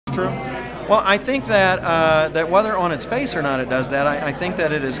True. Well, I think that whether on its face or not it does that, I think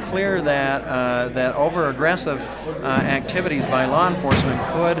that it is clear that over-aggressive activities by law enforcement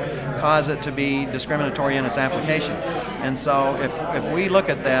could cause it to be discriminatory in its application. And so if we look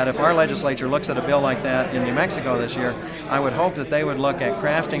at that, if our legislature looks at a bill like that in New Mexico this year, I would hope that they would look at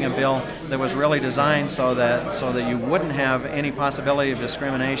crafting a bill that was really designed so that you wouldn't have any possibility of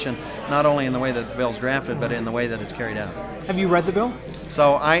discrimination, not only in the way that the bill's drafted, but in the way that it's carried out. Have you read the bill?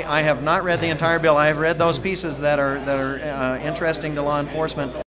 So I have not read the entire bill. I have read those pieces that are interesting to law enforcement.